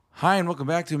Hi and welcome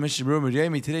back to Mishnah Berurah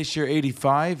Yemi. Today's share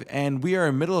 85, and we are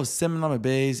in the middle of Siman Lamed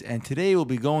Beis, and today we'll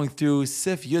be going through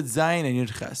Sif Yud Zayin and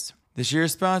Yud Ches. The share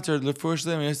is sponsored L'For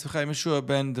Shlem Yosef Chaim Yeshua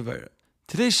ben Devera.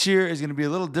 Today's share is going to be a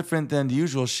little different than the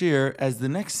usual share, as the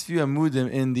next few amudim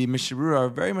in the Mishnah Berurah are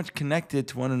very much connected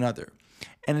to one another,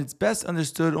 and it's best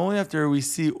understood only after we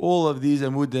see all of these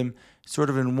amudim sort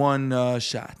of in one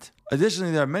shot.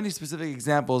 Additionally, there are many specific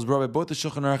examples brought by both the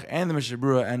Shulchan Aruch and the Mishnah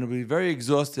Berurah, and it will be very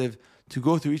exhaustive to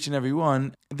go through each and every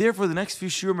one. Therefore, the next few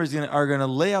shiurim are going to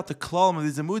lay out the klalim of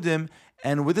these amudim,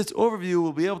 and with this overview,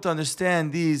 we'll be able to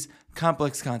understand these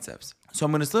complex concepts. So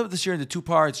I'm going to split the shir into two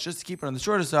parts just to keep it on the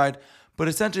shorter side, but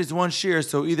essentially it's one shir,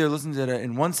 so either listen to it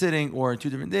in one sitting or in 2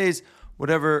 different days,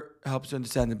 whatever helps you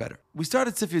understand it better. We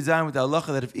started Sif Yud Zayin with the halacha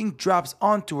that if ink drops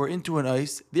onto or into an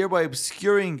ice, thereby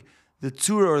obscuring the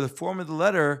tura or the form of the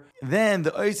letter, then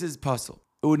the ice is pasul.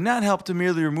 It would not help to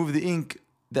merely remove the ink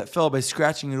that fell by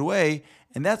scratching it away,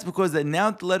 and that's because that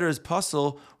now that the letter is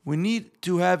pasul, we need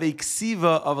to have a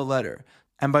ksiva of a letter.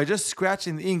 And by just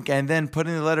scratching the ink and then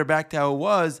putting the letter back to how it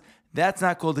was, that's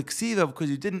not called a ksiva because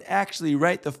you didn't actually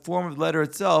write the form of the letter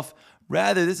itself.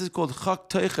 Rather, this is called chak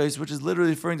teiches, which is literally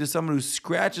referring to someone who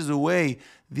scratches away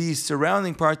the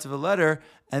surrounding parts of a letter,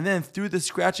 and then through the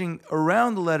scratching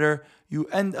around the letter, you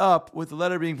end up with the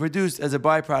letter being produced as a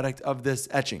byproduct of this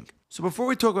etching. So before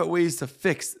we talk about ways to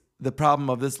fix the problem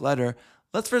of this letter,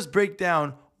 let's first break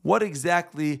down what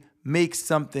exactly makes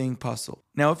something pasul.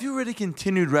 Now, if you already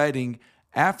continued writing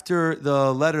after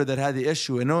the letter that had the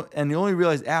issue, and you only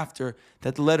realize after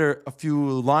that the letter a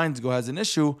few lines ago has an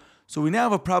issue, so we now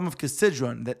have a problem of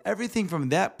kesidron, that everything from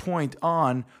that point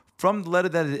on, from the letter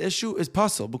that had the issue, is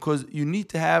pasul, because you need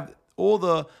to have all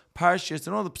the parshas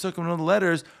and all the psukim and all the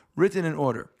letters written in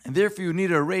order. And therefore you need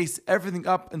to erase everything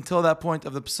up until that point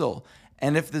of the psul.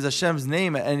 And if there's Hashem's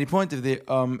name at any point of the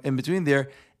in between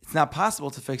there, it's not possible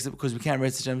to fix it because we can't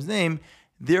erase Hashem's name.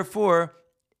 Therefore,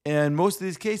 in most of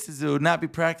these cases, it would not be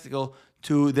practical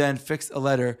to then fix a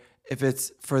letter if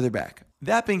it's further back.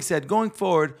 That being said, going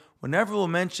forward, whenever we'll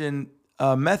mention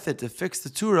a method to fix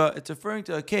the Torah, it's referring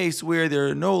to a case where there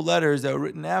are no letters that were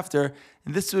written after,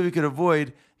 and this way we could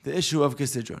avoid the issue of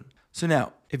Kesidron. So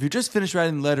now, if you just finished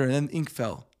writing the letter and then ink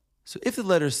fell, so if the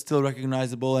letter is still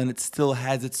recognizable and it still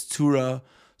has its Torah,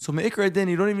 so me'ikra din,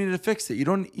 you don't even need to fix it. You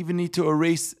don't even need to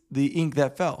erase the ink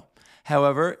that fell.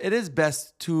 However, it is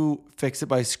best to fix it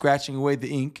by scratching away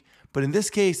the ink. But in this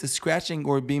case, the scratching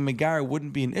or being megar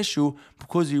wouldn't be an issue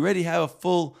because you already have a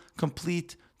full,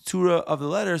 complete Torah of the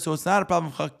letter, so it's not a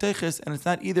problem of chak teiches, and it's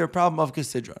not either a problem of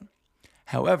kesidron.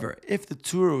 However, if the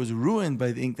Torah was ruined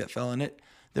by the ink that fell in it,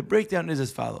 the breakdown is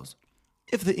as follows.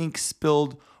 If the ink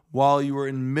spilled while you were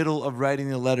in the middle of writing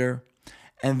the letter,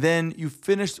 and then you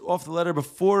finished off the letter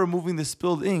before removing the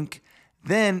spilled ink,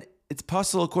 then it's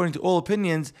pasul according to all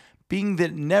opinions, being that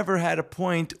it never had a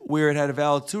point where it had a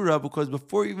valid Torah, because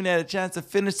before you even had a chance to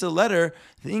finish the letter,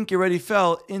 the ink already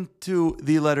fell into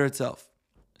the letter itself.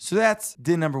 So that's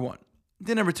din number one.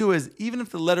 Din number two is, even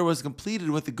if the letter was completed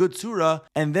with a good Torah,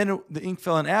 and then the ink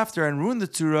fell in after and ruined the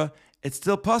Torah, it's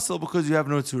still pasul because you have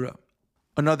no Torah.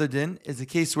 Another din is a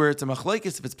case where it's a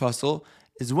machlekes if it's pasul,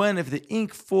 is when if the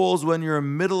ink falls when you're in the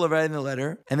middle of writing the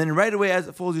letter, and then right away as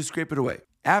it falls, you scrape it away.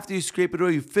 After you scrape it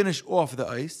away, you finish off the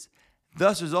ice,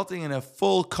 thus resulting in a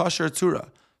full kosher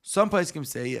Torah. Some poskim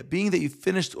say, being that you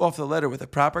finished off the letter with a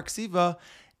proper ksiva,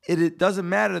 it doesn't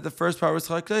matter that the first part was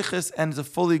chak teiches and it's a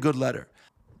fully good letter.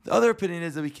 The other opinion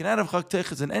is that we cannot have chak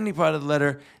teiches in any part of the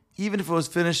letter, even if it was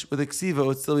finished with a ksiva, it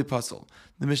would still be pasul.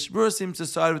 The Mishnah Berurah seems to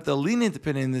side with the lenient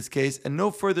opinion in this case, and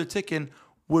no further tikkun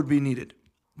would be needed.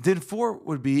 Din 4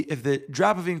 would be if the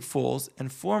drop of ink falls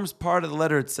and forms part of the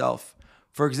letter itself.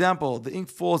 For example, the ink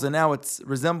falls and now it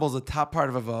resembles the top part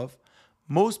of a vav.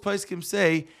 Most poskim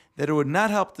say that it would not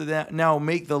help to now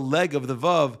make the leg of the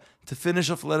vav to finish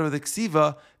off the letter with a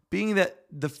ksiva, being that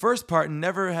the first part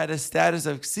never had a status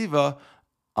of ksiva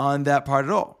on that part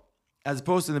at all. As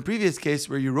opposed to in the previous case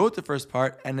where you wrote the first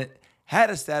part and it had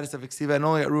a status of ksiva and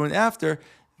only got ruined after,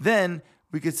 then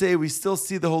we could say we still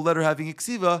see the whole letter having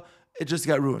ksiva, it just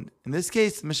got ruined. In this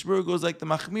case, Mishnah Berurah goes like the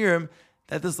machmirim,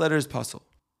 that this letter is pasul.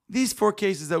 These 4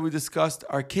 cases that we discussed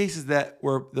are cases that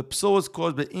where the psul was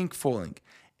caused by ink falling.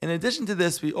 In addition to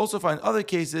this, we also find other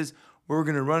cases where we're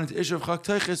going to run into issue of chak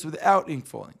teiches without ink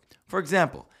falling. For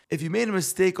example, if you made a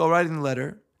mistake while writing the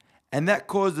letter, and that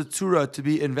caused the Torah to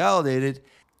be invalidated,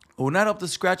 it would not help to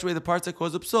scratch away the parts that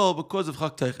cause the psul because of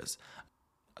chak teiches.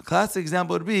 A classic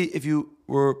example would be if you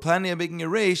were planning on making a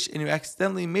reish and you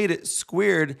accidentally made it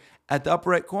squared at the upper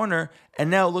right corner, and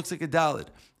now it looks like a dalid.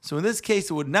 So in this case,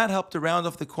 it would not help to round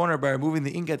off the corner by removing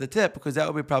the ink at the tip, because that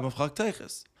would be a problem of chak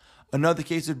teiches. Another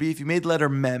case would be if you made the letter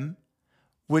mem,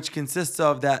 which consists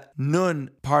of that nun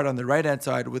part on the right-hand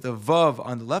side with a vav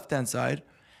on the left-hand side,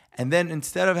 and then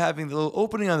instead of having the little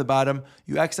opening on the bottom,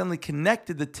 you accidentally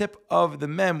connected the tip of the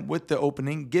mem with the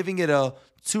opening, giving it a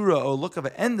tzura, or look of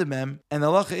an end of mem. And the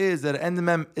halacha is that an end of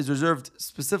mem is reserved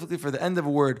specifically for the end of a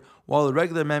word, while the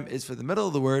regular mem is for the middle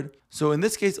of the word. So in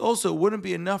this case also, it wouldn't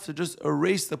be enough to just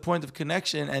erase the point of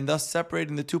connection and thus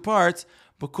separating the two parts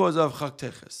because of chak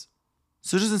teches.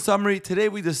 So just in summary, today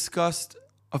we discussed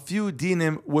a few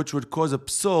dinim which would cause a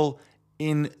psul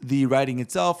in the writing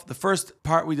itself. The first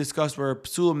part we discussed were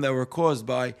psulim that were caused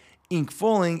by ink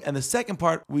falling, and the second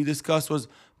part we discussed was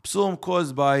psulim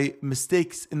caused by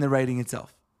mistakes in the writing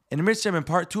itself. In the Mitzvah, in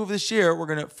part 2 of this year, we're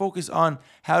going to focus on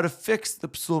how to fix the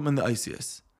psulim in the Isius.